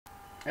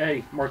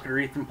Hey,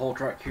 marketer Ethan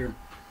Poltrak here.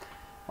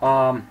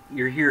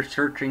 You're here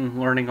searching,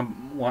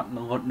 learning, wanting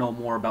to know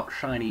more about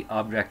Shiny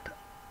Object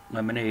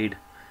Lemonade.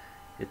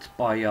 It's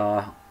by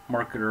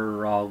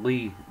marketer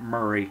Lee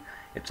Murray.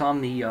 It's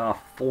on the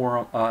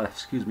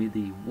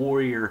the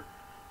Warrior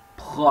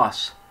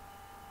Plus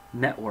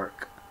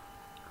network.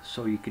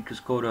 So you could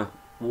just go to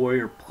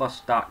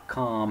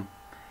warriorplus.com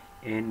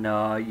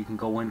and you can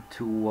go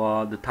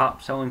into the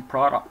top selling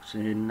products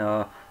in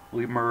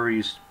Lee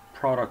Murray's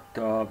product.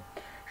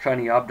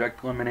 Shiny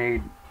Object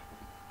Lemonade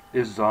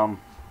is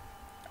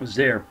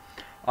there.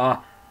 Uh,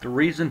 the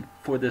reason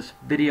for this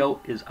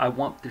video is I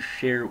want to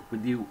share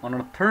with you an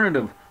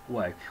alternative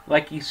way.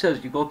 Like he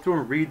says, you go through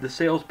and read the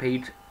sales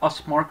page.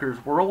 Us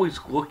marketers, we're always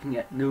looking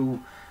at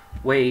new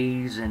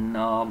ways and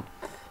um,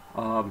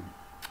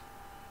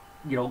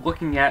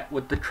 looking at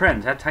with the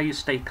trends. That's how you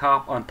stay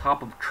on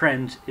top of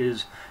trends.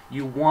 Is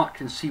you watch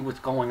and see what's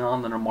going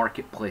on in the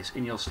marketplace,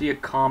 and you'll see a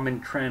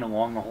common trend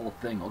along the whole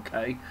thing.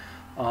 Okay,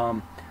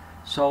 um,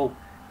 so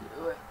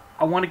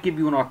I want to give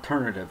you an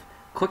alternative.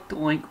 Click the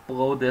link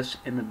below this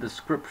in the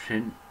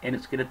description, and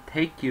it's going to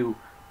take you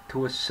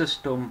to a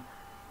system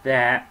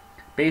that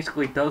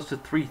basically does the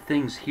three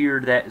things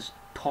here that is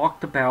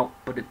talked about,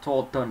 but it's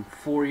all done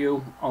for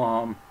you.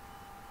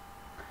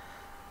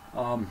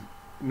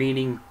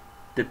 Meaning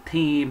the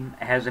team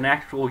has an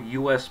actual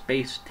US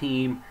based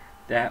team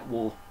that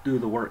will do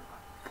the work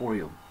for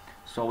you.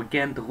 So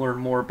again, to learn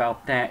more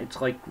about that, it's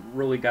like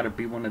really got to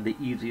be one of the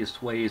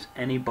easiest ways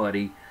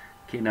anybody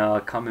can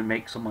come and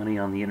make some money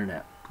on the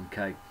internet.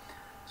 Okay,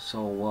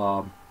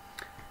 so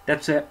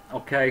that's it.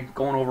 Okay,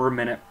 going over a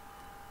minute.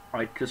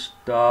 I just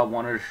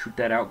wanted to shoot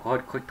that out. Go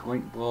ahead, click the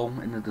link below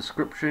in the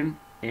description,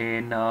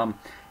 and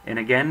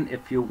again,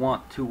 if you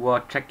want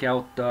to check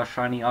out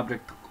Shiny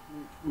Object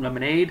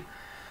Lemonade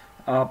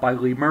by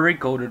Lee Murray,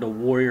 go to the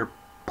Warrior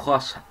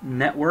Plus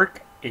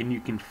Network, and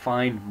you can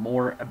find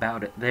more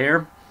about it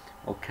there.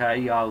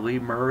 Okay, Lee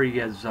Murray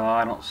is,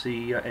 I don't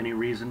see any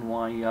reason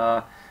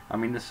why, I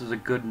mean, this is a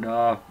good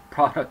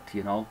product,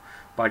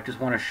 but I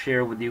just want to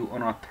share with you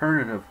an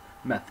alternative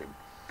method.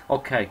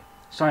 Okay,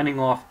 signing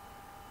off.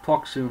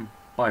 Talk soon.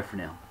 Bye for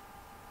now.